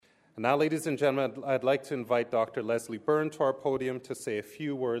Now, ladies and gentlemen, I'd like to invite Dr. Leslie Byrne to our podium to say a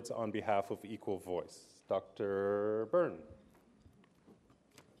few words on behalf of Equal Voice. Dr. Byrne.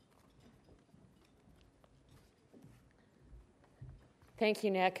 Thank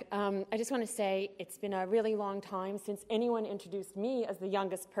you, Nick. I just want to say it's been a really long time since anyone introduced me as the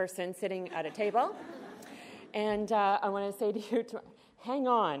youngest person sitting at a table. And I want to say to you, hang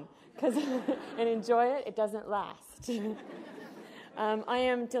on, and enjoy it. It doesn't last. I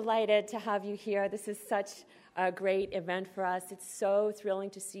am delighted to have you here. This is such a great event for us. It's so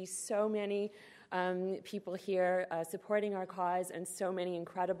thrilling to see so many people here supporting our cause and so many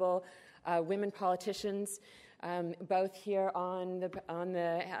incredible women politicians. Both here on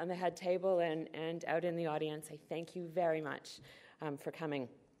the head table and out in the audience. I thank you very much for coming.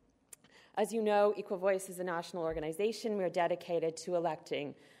 As you know, Equal Voice is a national organization. We're dedicated to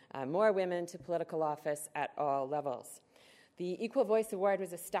electing more women to political office at all levels. The Equal Voice Award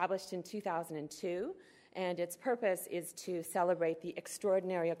was established in 2002, and its purpose is to celebrate the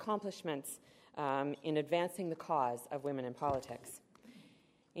extraordinary accomplishments in advancing the cause of women in politics.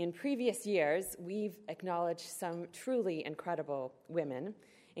 In previous years, we've acknowledged some truly incredible women,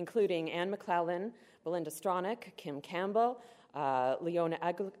 including Anne McClellan, Belinda Stronach, Kim Campbell, Leona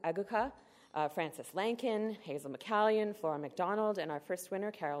Aguka, Frances Lankin, Hazel McCallion, Flora MacDonald, and our first winner,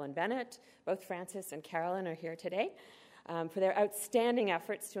 Carolyn Bennett. Both Frances and Carolyn are here today for their outstanding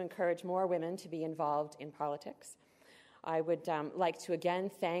efforts to encourage more women to be involved in politics. I would like to again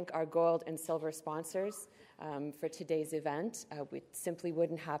thank our gold and silver sponsors for today's event. It simply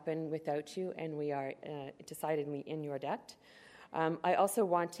wouldn't happen without you, and we are decidedly in your debt. I also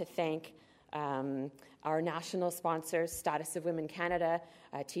want to thank our national sponsors, Status of Women Canada,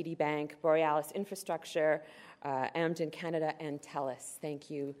 TD Bank, Borealis Infrastructure, Amden Canada, and TELUS. Thank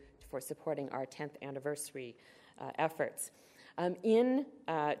you for supporting our 10th anniversary efforts. In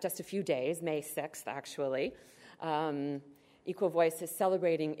just a few days, May 6th actually, Equal Voice is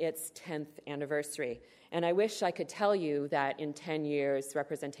celebrating its 10th anniversary. And I wish I could tell you that in 10 years,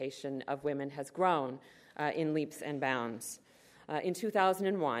 representation of women has grown in leaps and bounds. In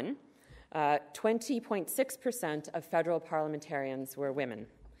 2001, 20.6% of federal parliamentarians were women.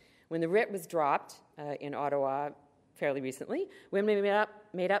 When the writ was dropped in Ottawa fairly recently, women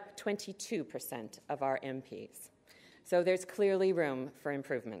made up 22% of our MPs. So there's clearly room for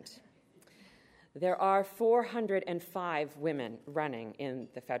improvement. There are 405 women running in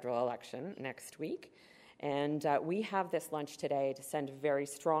the federal election next week, and we have this lunch today to send a very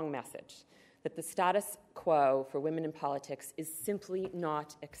strong message that the status quo for women in politics is simply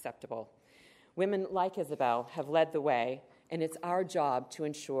not acceptable. Women like Isabel have led the way, and it's our job to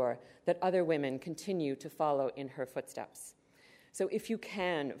ensure that other women continue to follow in her footsteps. So if you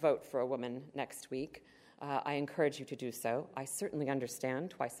can vote for a woman next week, I encourage you to do so. I certainly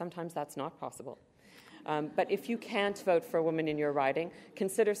understand why sometimes that's not possible. But if you can't vote for a woman in your riding,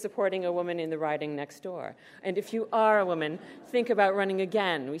 consider supporting a woman in the riding next door. And if you are a woman, think about running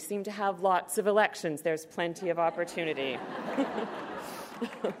again. We seem to have lots of elections. There's plenty of opportunity.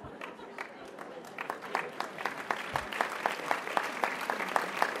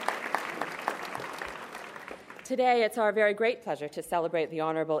 Today, it's our very great pleasure to celebrate the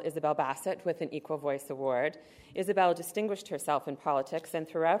Honourable Isabel Bassett with an Equal Voice Award. Isabel distinguished herself in politics and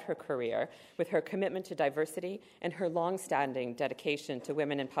throughout her career with her commitment to diversity and her long-standing dedication to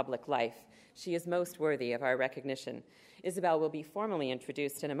women in public life. She is most worthy of our recognition. Isabel will be formally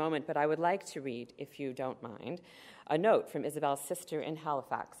introduced in a moment, but I would like to read, if you don't mind, a note from Isabel's sister in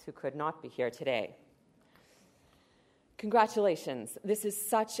Halifax, who could not be here today. Congratulations. This is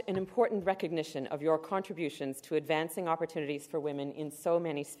such an important recognition of your contributions to advancing opportunities for women in so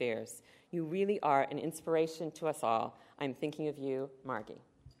many spheres. You really are an inspiration to us all. I'm thinking of you, Margie.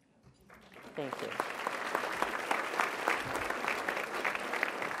 Thank you.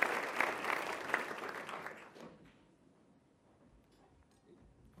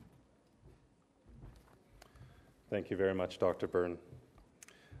 Thank you very much, Dr. Byrne.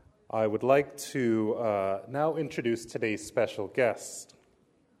 I would like to now introduce today's special guest.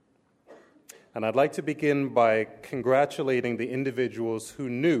 And I'd like to begin by congratulating the individuals who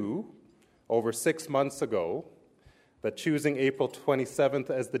knew over 6 months ago that choosing April 27th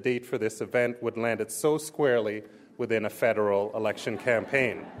as the date for this event would land it so squarely within a federal election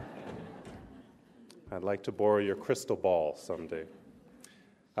campaign. I'd like to borrow your crystal ball someday.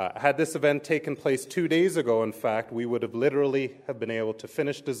 Had this event taken place 2 days ago, in fact, we would have literally have been able to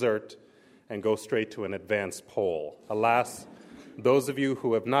finish dessert and go straight to an advanced poll. Alas, those of you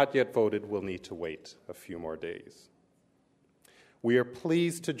who have not yet voted will need to wait a few more days. We are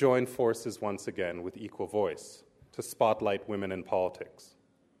pleased to join forces once again with Equal Voice to spotlight women in politics.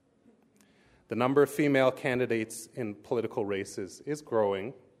 The number of female candidates in political races is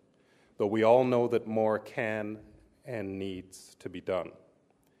growing, though we all know that more can and needs to be done.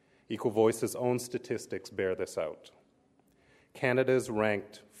 Equal Voice's own statistics bear this out. Canada is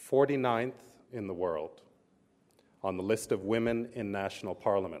ranked 49th in the world on the list of women in national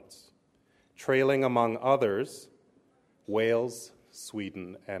parliaments, trailing among others Wales,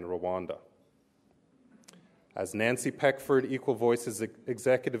 Sweden, and Rwanda. As Nancy Peckford, Equal Voice's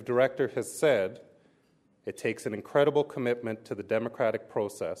executive director, has said, it takes an incredible commitment to the democratic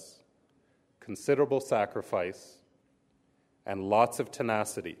process, considerable sacrifice, and lots of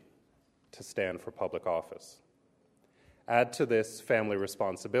tenacity to stand for public office. Add to this family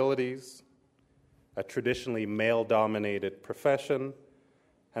responsibilities, a traditionally male-dominated profession,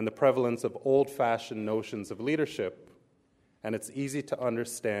 and the prevalence of old-fashioned notions of leadership, and it's easy to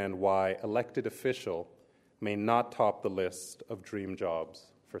understand why elected official may not top the list of dream jobs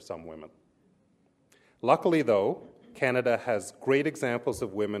for some women. Luckily, though, Canada has great examples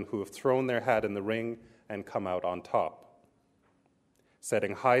of women who have thrown their hat in the ring and come out on top,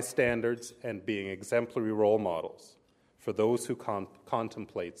 setting high standards and being exemplary role models for those who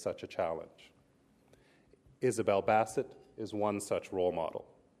contemplate such a challenge. Isabel Bassett is one such role model.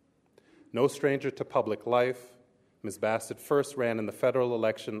 No stranger to public life, Ms. Bassett first ran in the federal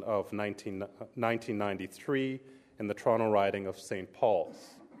election of 1993 in the Toronto riding of St.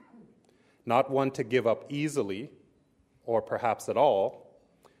 Paul's. Not one to give up easily, or perhaps at all,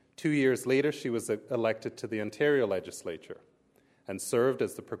 2 years later she was elected to the Ontario legislature and served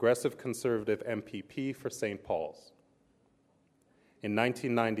as the Progressive Conservative MPP for St. Paul's. In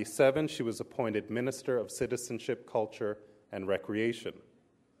 1997, she was appointed Minister of Citizenship, Culture, and Recreation.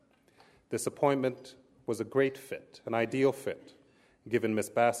 This appointment was a great fit, an ideal fit, given Ms.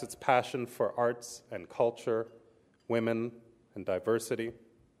 Bassett's passion for arts and culture, women, and diversity.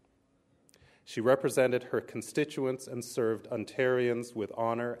 She represented her constituents and served Ontarians with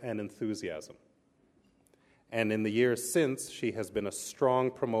honor and enthusiasm. And in the years since, she has been a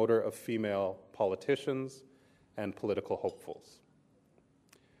strong promoter of female politicians and political hopefuls.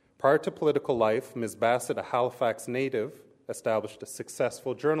 Prior to political life, Ms. Bassett, a Halifax native, established a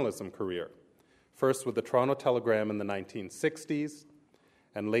successful journalism career, first with the Toronto Telegram in the 1960s,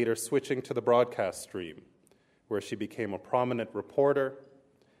 and later switching to the broadcast stream, where she became a prominent reporter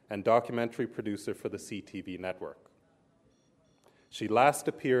and documentary producer for the CTV network. She last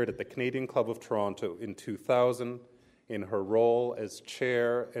appeared at the Canadian Club of Toronto in 2000 in her role as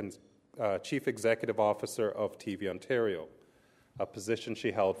chair and chief executive officer of TV Ontario, a position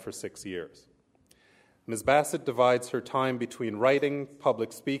she held for 6 years. Ms. Bassett divides her time between writing,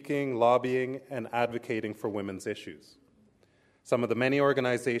 public speaking, lobbying, and advocating for women's issues. Some of the many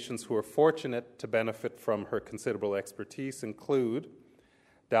organizations who are fortunate to benefit from her considerable expertise include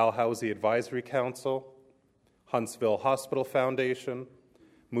Dalhousie Advisory Council, Huntsville Hospital Foundation,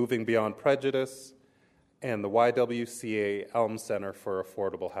 Moving Beyond Prejudice, and the YWCA Elm Center for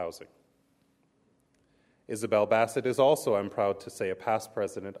Affordable Housing. Isabel Bassett is also, I'm proud to say, a past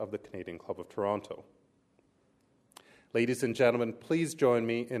president of the Canadian Club of Toronto. Ladies and gentlemen, please join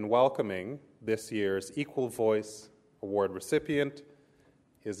me in welcoming this year's Equal Voice Award recipient,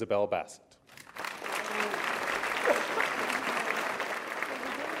 Isabel Bassett.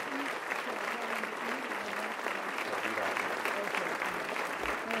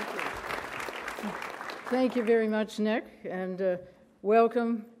 Thank you very much, Nick, and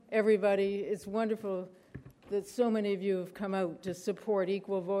welcome, everybody. It's wonderful that so many of you have come out to support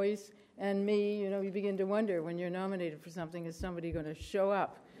Equal Voice. And me, you begin to wonder when you're nominated for something, is somebody going to show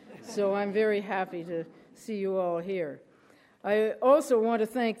up? So I'm very happy to see you all here. I also want to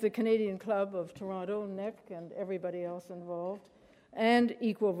thank the Canadian Club of Toronto, Nick, and everybody else involved, and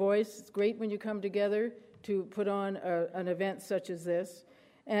Equal Voice. It's great when you come together to put on an event such as this.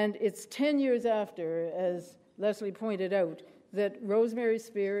 And it's 10 years after, as Leslie pointed out, that Rosemary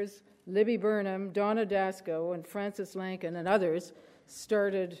Spears, Libby Burnham, Donna Dasco, and Frances Lankin and others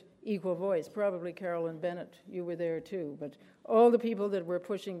started Equal Voice. Probably Carolyn Bennett, you were there too. But all the people that were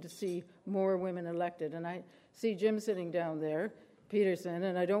pushing to see more women elected. And I see Jim sitting down there, Peterson,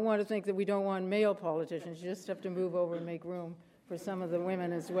 and I don't want to think that we don't want male politicians. You just have to move over and make room for some of the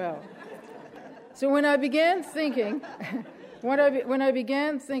women as well. So when I began thinking... When I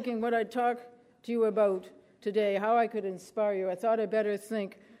began thinking what I'd talk to you about today, how I could inspire you, I thought I'd better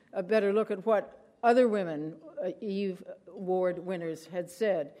look at what other women Eve Award winners had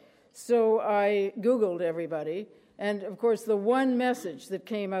said. So I Googled everybody, and of course the one message that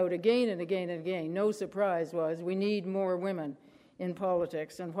came out again and again and again, no surprise, was we need more women in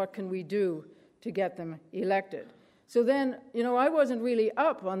politics, and what can we do to get them elected? So then, I wasn't really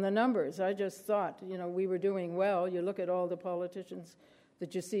up on the numbers. I just thought, we were doing well. You look at all the politicians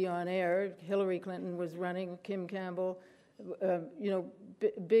that you see on air. Hillary Clinton was running, Kim Campbell,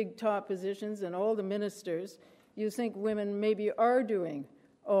 big top positions, and all the ministers. You think women maybe are doing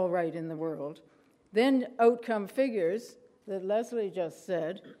all right in the world. Then out come figures that Leslie just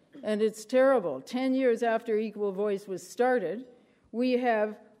said, and it's terrible. 10 years after Equal Voice was started, we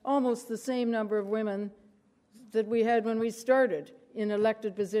have almost the same number of women that we had when we started in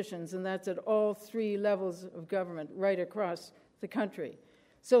elected positions, and that's at all 3 levels of government right across the country.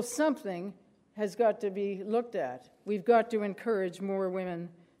 So something has got to be looked at. We've got to encourage more women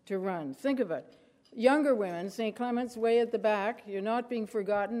to run. Think of it. Younger women, St. Clement's way at the back, you're not being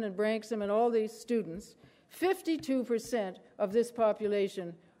forgotten, and Branksome and all these students, 52% of this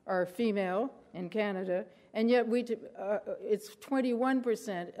population are female in Canada, and yet it's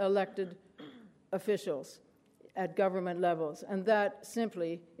 21% elected officials at government levels, and that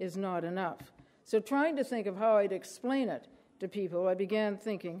simply is not enough. So trying to think of how I'd explain it to people, I began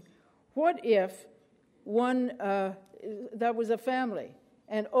thinking, what if that was a family,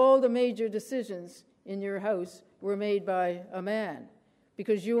 and all the major decisions in your house were made by a man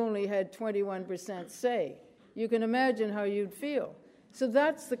because you only had 21% say? You can imagine how you'd feel. So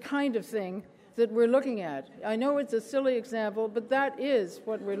that's the kind of thing that we're looking at. I know it's a silly example, but that is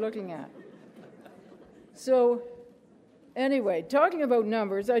what we're looking at. So anyway, talking about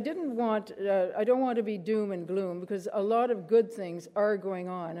numbers, I don't want to be doom and gloom because a lot of good things are going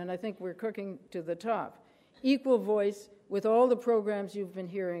on, and I think we're cooking to the top. Equal Voice, with all the programs you've been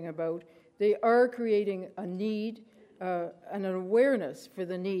hearing about, they are creating a need and an awareness for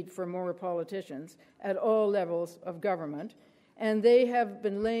the need for more politicians at all levels of government. And they have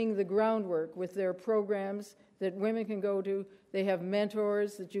been laying the groundwork with their programs that women can go to. They have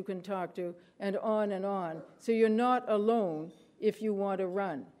mentors that you can talk to, and on and on. So you're not alone if you want to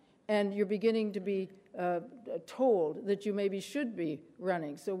run. And you're beginning to be told that you maybe should be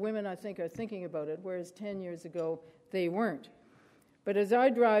running. So women, I think, are thinking about it, whereas 10 years ago, they weren't. But as I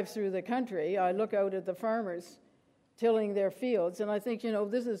drive through the country, I look out at the farmers tilling their fields, and I think,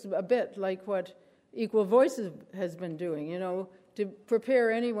 this is a bit like what Equal Voices has been doing, to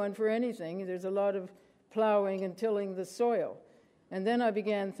prepare anyone for anything. There's a lot of plowing and tilling the soil. And then I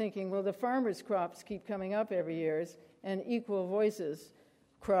began thinking, well, the farmers' crops keep coming up every year, and Equal Voices'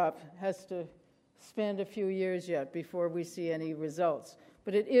 crop has to spend a few years yet before we see any results.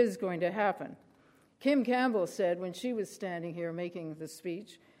 But it is going to happen. Kim Campbell said when she was standing here making the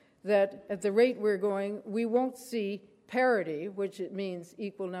speech that at the rate we're going, we won't see parity, which it means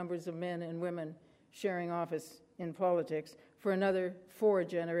equal numbers of men and women sharing office in politics, for another 4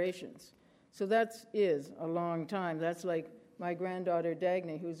 generations. So that is a long time. That's like my granddaughter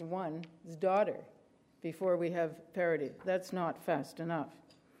Dagny, who's 1's daughter, before we have parity. That's not fast enough.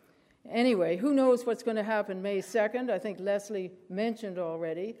 Anyway, who knows what's going to happen May 2nd? I think Leslie mentioned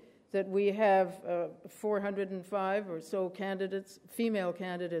already that we have 405 or so candidates, female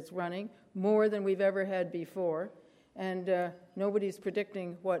candidates running, more than we've ever had before. And nobody's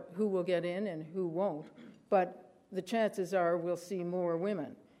predicting who will get in and who won't. But the chances are we'll see more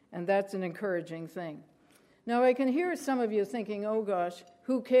women. And that's an encouraging thing. Now, I can hear some of you thinking, oh gosh,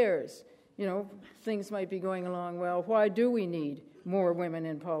 who cares? Things might be going along well. Why do we need more women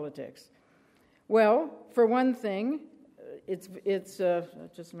in politics? Well, for one thing, it's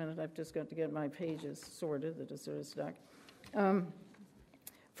just a minute, I've just got to get my pages sorted that are sort of stuck.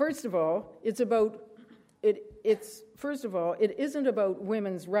 First of all, it isn't about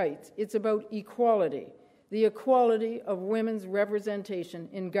women's rights. It's about equality, the equality of women's representation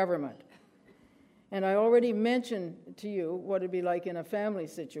in government. And I already mentioned to you what it'd be like in a family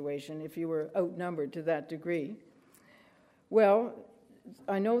situation if you were outnumbered to that degree. Well,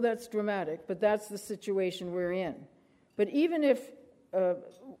 I know that's dramatic, but that's the situation we're in. But even if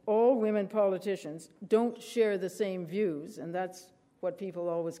all women politicians don't share the same views, and that's what people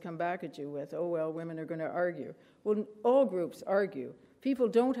always come back at you with, oh, well, women are going to argue. Well, all groups argue. People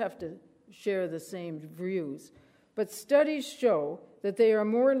don't have to share the same views. But studies show that they are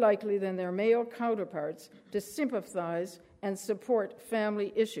more likely than their male counterparts to sympathize and support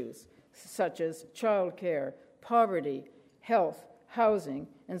family issues, such as childcare, poverty, health, housing,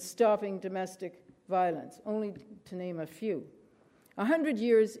 and stopping domestic violence, only to name a few. 100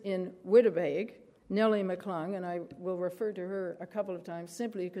 years in Winnipeg, Nellie McClung, and I will refer to her a couple of times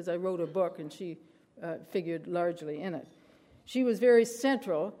simply because I wrote a book and she figured largely in it. She was very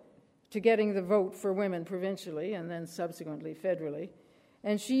central to getting the vote for women provincially and then subsequently federally,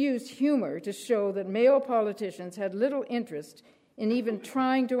 and she used humor to show that male politicians had little interest in even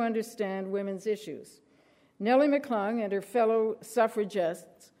trying to understand women's issues. Nellie McClung and her fellow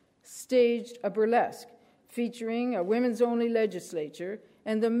suffragists staged a burlesque featuring a women's-only legislature,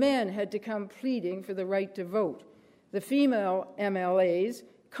 and the men had to come pleading for the right to vote. The female MLAs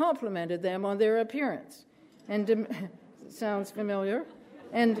complimented them on their appearance, and sounds familiar,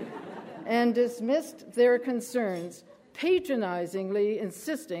 and dismissed their concerns, patronizingly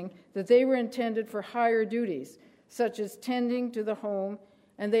insisting that they were intended for higher duties, such as tending to the home,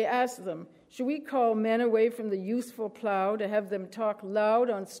 and they asked them, should we call men away from the useful plow to have them talk loud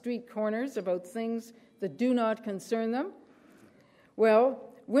on street corners about things that do not concern them?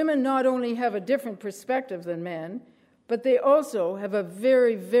 Well, women not only have a different perspective than men, but they also have a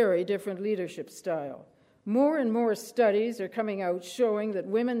very, very different leadership style. More and more studies are coming out showing that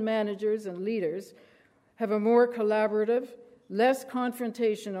women managers and leaders have a more collaborative, less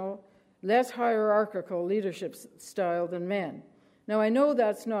confrontational, less hierarchical leadership style than men. Now, I know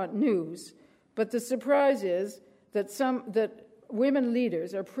that's not news, but the surprise is that women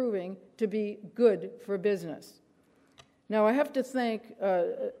leaders are proving to be good for business. Now, I have to thank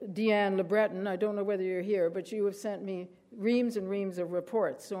Deanne LeBreton. I don't know whether you're here, but you have sent me reams and reams of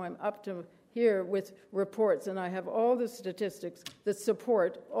reports, so I'm up to here with reports, and I have all the statistics that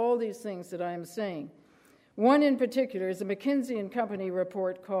support all these things that I am saying. One in particular is a McKinsey & Company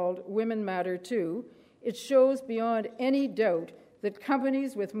report called Women Matter Too. It shows beyond any doubt that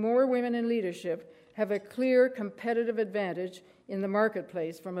companies with more women in leadership have a clear competitive advantage in the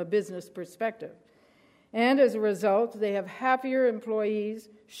marketplace from a business perspective. And as a result, they have happier employees,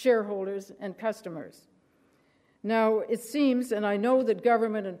 shareholders, and customers. Now, it seems, and I know that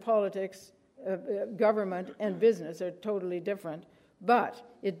government and politics, government and business are totally different, but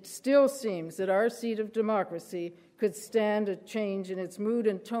it still seems that our seat of democracy could stand a change in its mood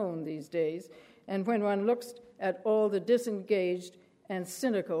and tone these days, and when one looks at all the disengaged and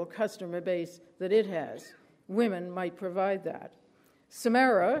cynical customer base that it has, women might provide that.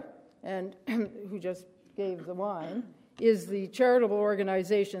 Samara, and who just gave the wine, is the charitable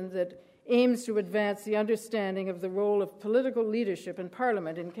organization that aims to advance the understanding of the role of political leadership in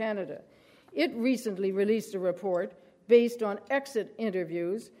Parliament in Canada. It recently released a report based on exit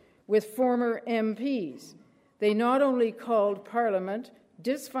interviews with former MPs. They not only called Parliament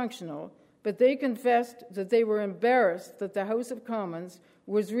dysfunctional, but they confessed that they were embarrassed that the House of Commons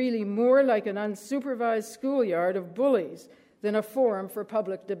was really more like an unsupervised schoolyard of bullies than a forum for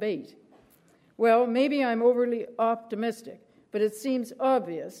public debate. Well, maybe I'm overly optimistic, but it seems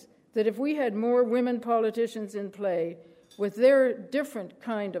obvious that if we had more women politicians in play with their different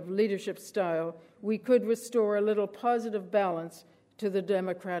kind of leadership style, we could restore a little positive balance to the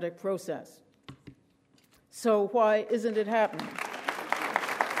democratic process. So why isn't it happening?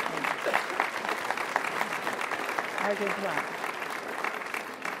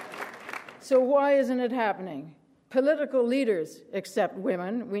 So why isn't it happening? Political leaders accept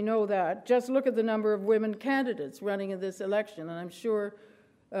women, we know that. Just look at the number of women candidates running in this election, and I'm sure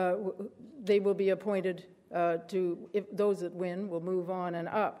they will be appointed if those that win will move on and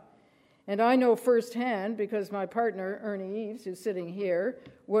up. And I know firsthand, because my partner, Ernie Eves, who's sitting here,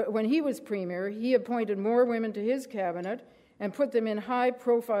 when he was Premier, he appointed more women to his cabinet and put them in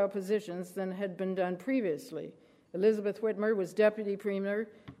high-profile positions than had been done previously. Elizabeth Whitmer was Deputy Premier,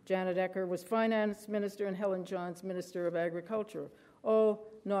 Janet Ecker was Finance Minister, and Helen Johns, Minister of Agriculture. All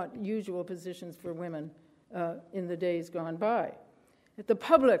not usual positions for women in the days gone by. The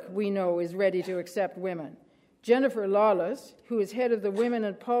public, we know, is ready to accept women. Jennifer Lawless, who is head of the Women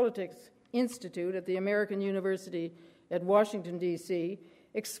in Politics Institute at the American University at Washington, D.C.,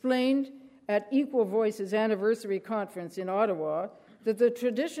 explained at Equal Voices Anniversary Conference in Ottawa that the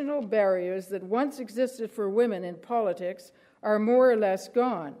traditional barriers that once existed for women in politics are more or less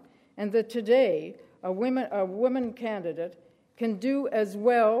gone, and that today a woman candidate can do as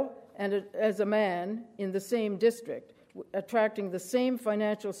well as a man in the same district, attracting the same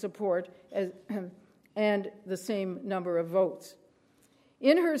financial support and the same number of votes.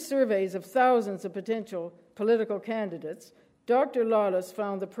 In her surveys of thousands of potential political candidates, Dr. Lawless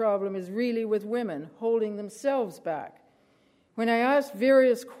found the problem is really with women holding themselves back. When I asked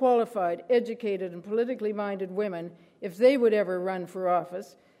various qualified, educated, and politically minded women if they would ever run for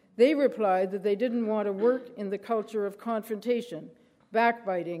office, they replied that they didn't want to work in the culture of confrontation,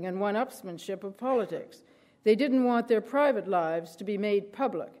 backbiting, and one-upsmanship of politics. They didn't want their private lives to be made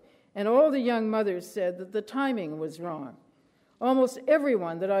public, and all the young mothers said that the timing was wrong. Almost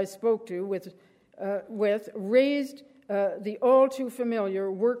everyone that I spoke to with raised the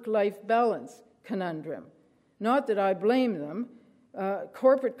all-too-familiar work-life balance conundrum. Not that I blame them.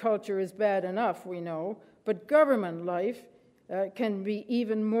 Corporate culture is bad enough, we know, but government life can be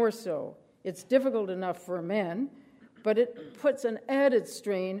even more so. It's difficult enough for men, but it puts an added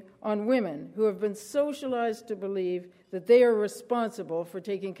strain on women who have been socialized to believe that they are responsible for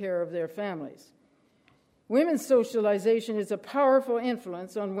taking care of their families. Women's socialization is a powerful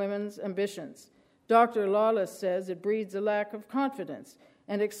influence on women's ambitions. Dr. Lawless says it breeds a lack of confidence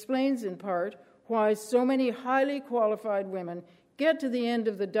and explains in part why so many highly qualified women get to the end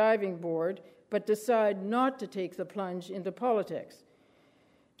of the diving board but decide not to take the plunge into politics.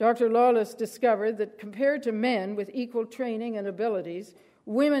 Dr. Lawless discovered that compared to men with equal training and abilities,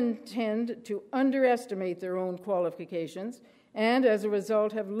 women tend to underestimate their own qualifications and, as a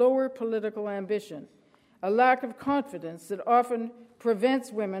result, have lower political ambition, a lack of confidence that often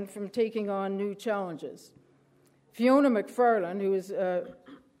prevents women from taking on new challenges. Fiona McFarlane, who is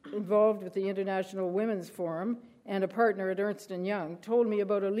involved with the International Women's Forum and a partner at Ernst & Young, told me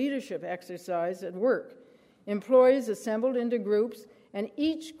about a leadership exercise at work. Employees assembled into groups, and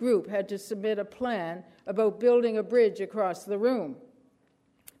each group had to submit a plan about building a bridge across the room.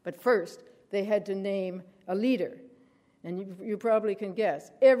 But first, they had to name a leader. And you probably can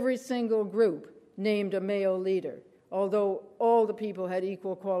guess, every single group named a male leader, although all the people had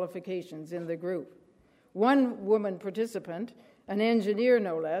equal qualifications in the group. One woman participant, an engineer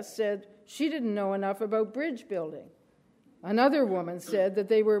no less, said she didn't know enough about bridge building. Another woman said that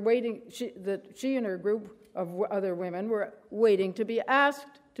that she and her group of other women were waiting to be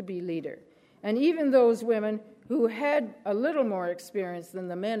asked to be leader. And even those women who had a little more experience than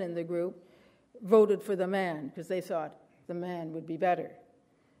the men in the group voted for the man because they thought the man would be better.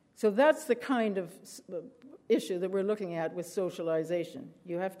 So that's the kind of issue that we're looking at with socialization.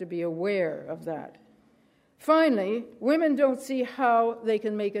 You have to be aware of that. Finally, women don't see how they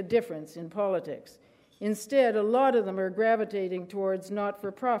can make a difference in politics. Instead, a lot of them are gravitating towards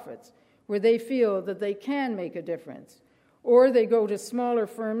not-for-profits, where they feel that they can make a difference. Or they go to smaller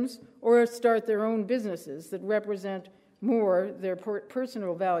firms or start their own businesses that represent more their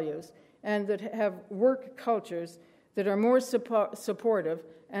personal values and that have work cultures that are more supportive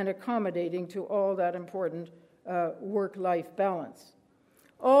and accommodating to all that important work-life balance.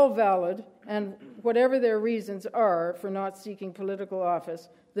 All valid, and whatever their reasons are for not seeking political office,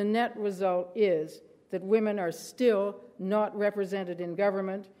 the net result is that women are still not represented in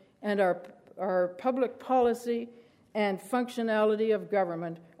government, and our public policy and functionality of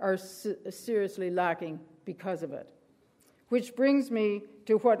government are seriously lacking because of it. Which brings me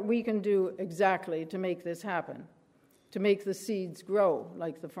to what we can do exactly to make this happen, to make the seeds grow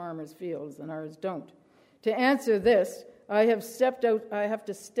like the farmer's fields and ours don't. To answer this, I have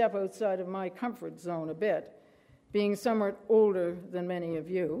to step outside of my comfort zone a bit, being somewhat older than many of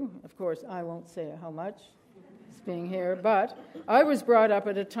you. Of course, I won't say how much, being here, but I was brought up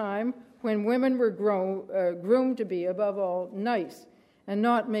at a time when women were groomed to be, above all, nice and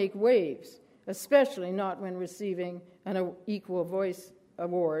not make waves, especially not when receiving an Equal Voice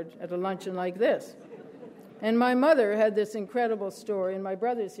Award at a luncheon like this. And my mother had this incredible story, and my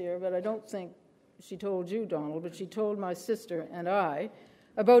brother's here, but I don't think she told you, Donald, but she told my sister and I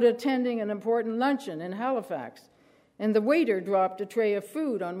about attending an important luncheon in Halifax, and the waiter dropped a tray of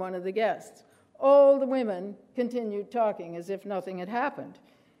food on one of the guests. All the women continued talking as if nothing had happened.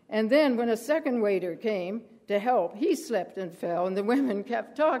 And then when a second waiter came to help, he slipped and fell, and the women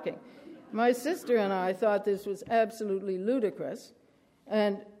kept talking. My sister and I thought this was absolutely ludicrous,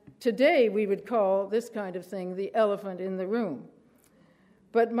 and today we would call this kind of thing the elephant in the room.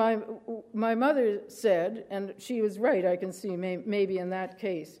 But my mother said, and she was right, I can see maybe in that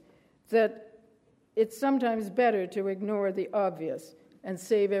case, that it's sometimes better to ignore the obvious and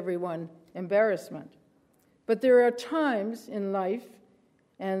save everyone embarrassment. But there are times in life,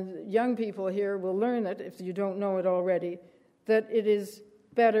 and young people here will learn it if you don't know it already, that it is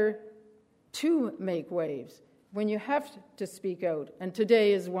better to make waves when you have to speak out, and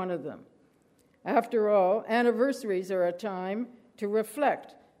today is one of them. After all, anniversaries are a time to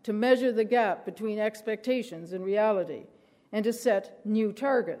reflect, to measure the gap between expectations and reality, and to set new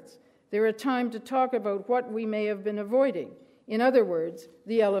targets. They're a time to talk about what we may have been avoiding. In other words,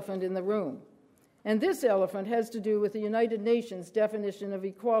 the elephant in the room. And this elephant has to do with the United Nations definition of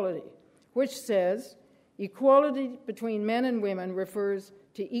equality, which says, equality between men and women refers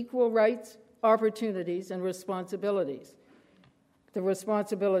to equal rights, opportunities, and responsibilities. The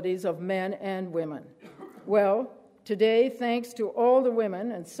responsibilities of men and women. Well, today, thanks to all the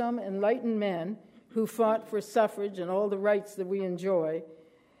women and some enlightened men who fought for suffrage and all the rights that we enjoy,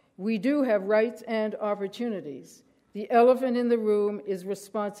 we do have rights and opportunities. The elephant in the room is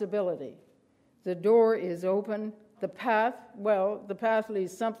responsibility. The door is open. The path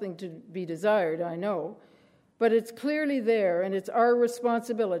leaves something to be desired, I know, but it's clearly there, and it's our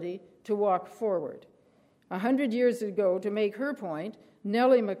responsibility to walk forward. 100 years ago, to make her point,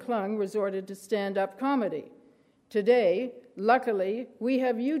 Nellie McClung resorted to stand-up comedy. Today, luckily, we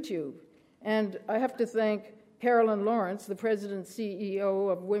have YouTube, and I have to thank Carolyn Lawrence, the president and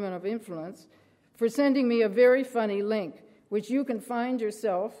CEO of Women of Influence, for sending me a very funny link, which you can find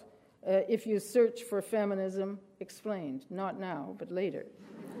yourself if you search for Feminism Explained. Not now, but later.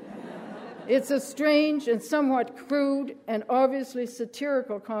 It's a strange and somewhat crude and obviously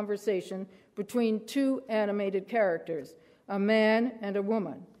satirical conversation between two animated characters, a man and a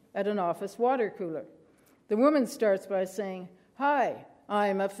woman, at an office water cooler. The woman starts by saying, "Hi,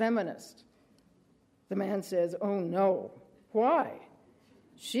 I'm a feminist." The man says, "Oh no, why?"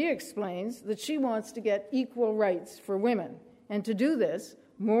 She explains that she wants to get equal rights for women, and to do this,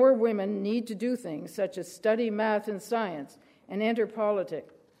 more women need to do things such as study math and science and enter politics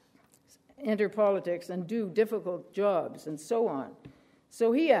and do difficult jobs and so on.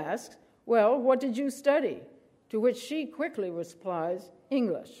 So he asks, "Well, what did you study?" To which she quickly replies,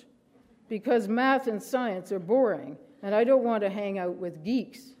 "English, because math and science are boring and I don't want to hang out with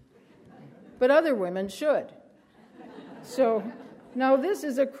geeks. But other women should." So now this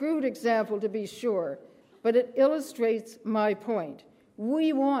is a crude example to be sure, but it illustrates my point.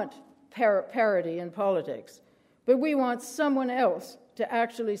 We want parity in politics, but we want someone else to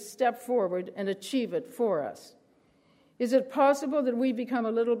actually step forward and achieve it for us. Is it possible that we become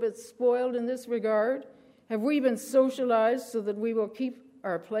a little bit spoiled in this regard? Have we been socialized so that we will keep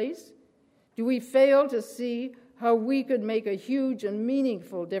our place? Do we fail to see how we could make a huge and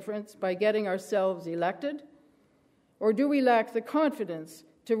meaningful difference by getting ourselves elected? Or do we lack the confidence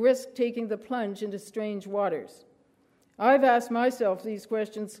to risk taking the plunge into strange waters? I've asked myself these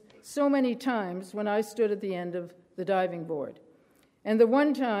questions so many times when I stood at the end of the diving board. And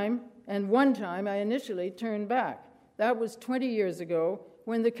one time I initially turned back. That was 20 years ago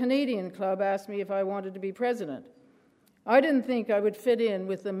when the Canadian Club asked me if I wanted to be president. I didn't think I would fit in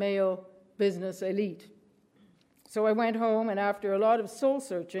with the male business elite. So I went home, and after a lot of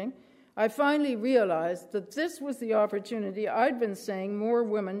soul-searching, I finally realized that this was the opportunity I'd been saying more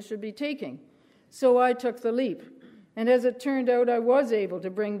women should be taking. So I took the leap. And as it turned out, I was able to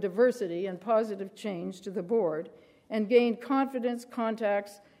bring diversity and positive change to the board and gained confidence,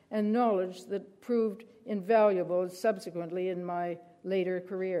 contacts, and knowledge that proved invaluable subsequently in my later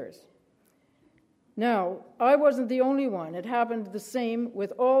careers. Now, I wasn't the only one. It happened the same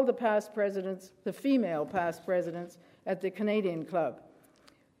with all the past presidents, the female past presidents at the Canadian Club.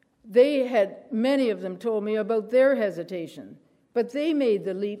 Many of them told me about their hesitation, but they made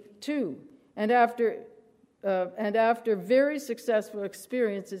the leap too. And after very successful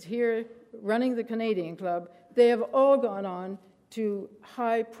experiences here running the Canadian Club, they have all gone on to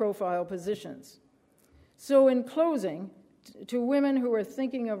high-profile positions. So in closing, to women who are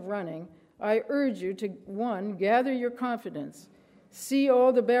thinking of running, I urge you to, one, gather your confidence, see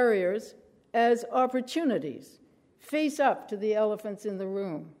all the barriers as opportunities, face up to the elephants in the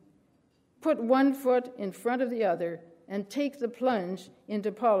room, put one foot in front of the other, and take the plunge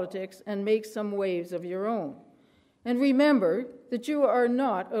into politics and make some waves of your own. And remember that you are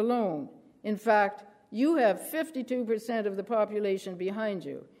not alone. In fact, you have 52% of the population behind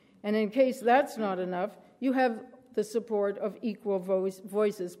you. And in case that's not enough, you have the support of Equal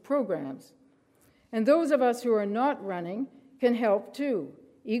Voices programs. And those of us who are not running can help too.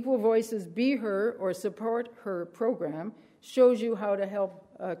 Equal Voices Be Her or Support Her program shows you how to help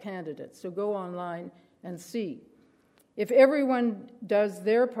candidates. So go online and see. If everyone does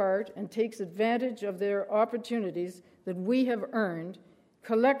their part and takes advantage of their opportunities that we have earned,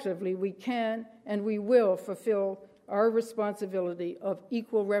 collectively we can and we will fulfill our responsibility of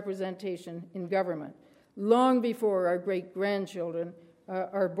equal representation in government, long before our great-grandchildren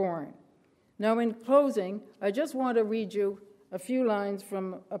are born. Now, in closing, I just want to read you a few lines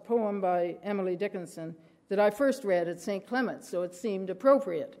from a poem by Emily Dickinson that I first read at St. Clement's, so it seemed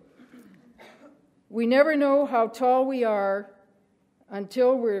appropriate. We never know how tall we are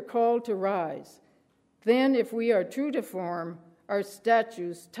until we're called to rise. Then, if we are true to form, our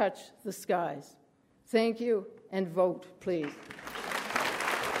statues touch the skies. Thank you, and vote, please.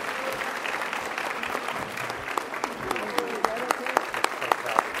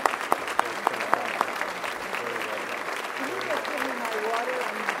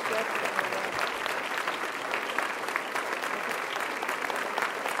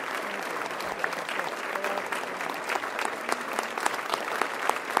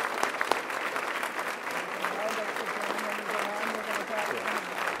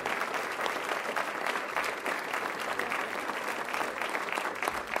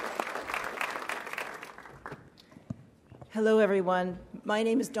 Hello, everyone. My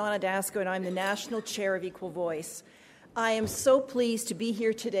name is Donna Dasco, and I'm the National Chair of Equal Voice. I am so pleased to be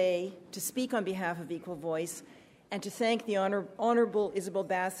here today to speak on behalf of Equal Voice and to thank the Honourable Isabel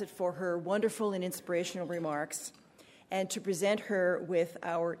Bassett for her wonderful and inspirational remarks, and to present her with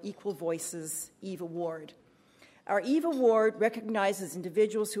our Equal Voices Eve Award. Our Eve Award recognizes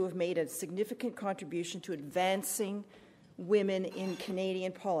individuals who have made a significant contribution to advancing women in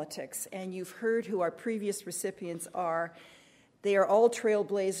Canadian politics, and you've heard who our previous recipients are. They are all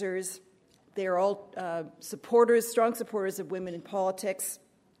trailblazers. They are all strong supporters of women in politics.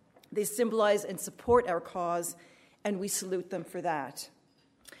 They symbolize and support our cause, and we salute them for that.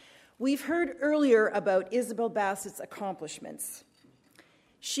 We've heard earlier about Isabel Bassett's accomplishments.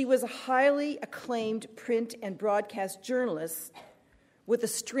 She was a highly acclaimed print and broadcast journalist with a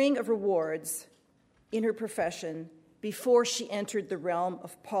string of rewards in her profession before she entered the realm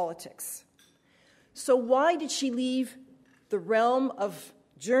of politics. So why did she leave the realm of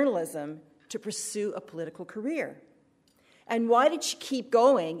journalism to pursue a political career? And why did she keep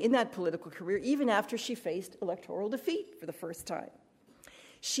going in that political career even after she faced electoral defeat for the first time?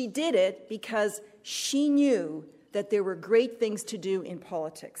 She did it because she knew that there were great things to do in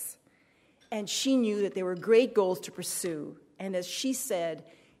politics. And she knew that there were great goals to pursue. And as she said,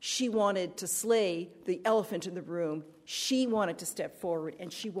 she wanted to slay the elephant in the room. She wanted to step forward,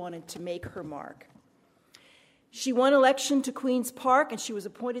 and she wanted to make her mark. She won election to Queen's Park, and she was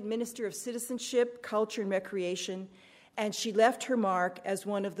appointed Minister of Citizenship, Culture, and Recreation, and she left her mark as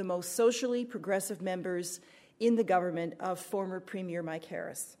one of the most socially progressive members in the government of former Premier Mike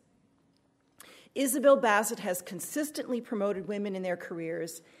Harris. Isabel Bassett has consistently promoted women in their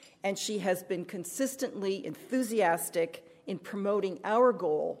careers, and she has been consistently enthusiastic in promoting our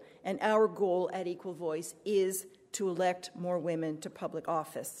goal, and our goal at Equal Voice is to elect more women to public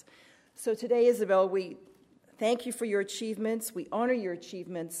office. So today, Isabel, we thank you for your achievements. We honor your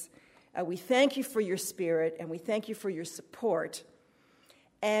achievements. We thank you for your spirit, and we thank you for your support.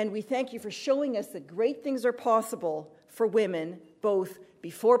 And we thank you for showing us that great things are possible for women, both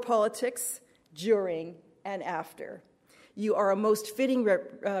before politics, during, and after. You are a most fitting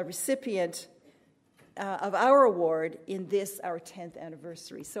recipient of our award in this, our 10th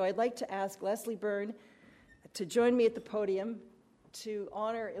anniversary. So I'd like to ask Leslie Byrne to join me at the podium to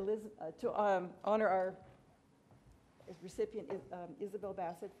honor our recipient, Isabel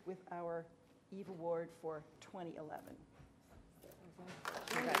Bassett, with our Eve Award for 2011.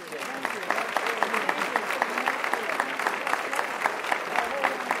 Thank you.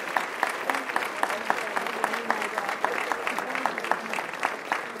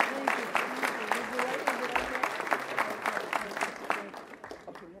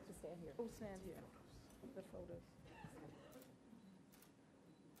 Stand here. The photos.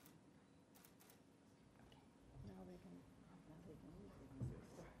 Now they can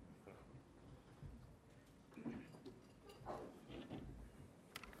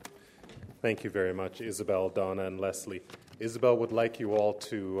Thank you very much, Isabel, Donna, and Leslie. Isabel would like you all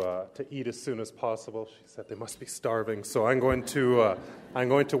to eat as soon as possible. She said they must be starving, so I'm going to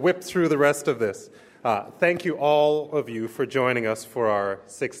whip through the rest of this. Thank you, all of you, for joining us for our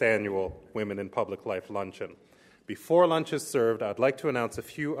 6th annual Women in Public Life Luncheon. Before lunch is served, I'd like to announce a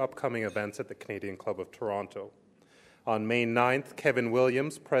few upcoming events at the Canadian Club of Toronto. On May 9th, Kevin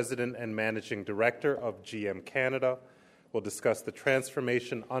Williams, President and Managing Director of GM Canada, will discuss the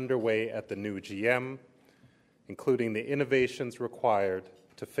transformation underway at the new GM, including the innovations required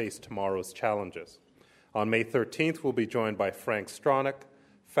to face tomorrow's challenges. On May 13th, we'll be joined by Frank Stronach,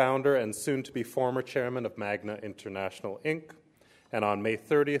 founder and soon-to-be former chairman of Magna International, Inc. And on May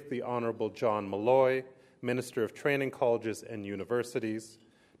 30th, the Honourable John Malloy, Minister of Training Colleges and Universities,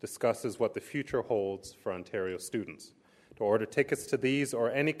 discusses what the future holds for Ontario students. To order tickets to these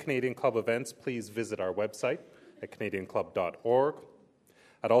or any Canadian Club events, please visit our website at canadianclub.org.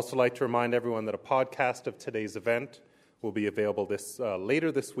 I'd also like to remind everyone that a podcast of today's event will be available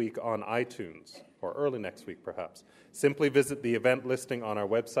later this week on iTunes, or early next week perhaps. Simply visit the event listing on our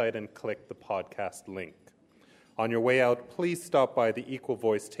website and click the podcast link. On your way out, please stop by the Equal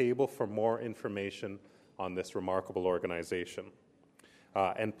Voice table for more information on this remarkable organization.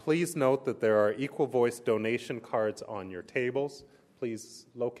 And please note that there are Equal Voice donation cards on your tables. Please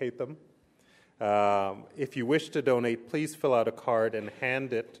locate them. If you wish to donate, please fill out a card and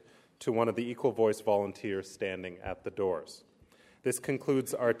hand it to one of the Equal Voice volunteers standing at the doors. This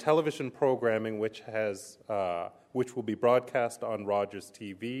concludes our television programming, which will be broadcast on Rogers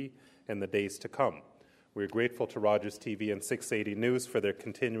TV in the days to come. We're grateful to Rogers TV and 680 News for their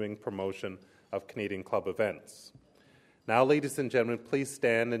continuing promotion of Canadian Club events. Now, ladies and gentlemen, please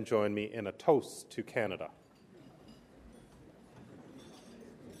stand and join me in a toast to Canada.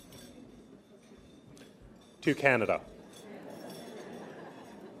 to Canada.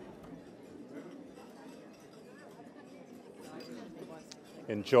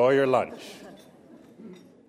 Enjoy your lunch.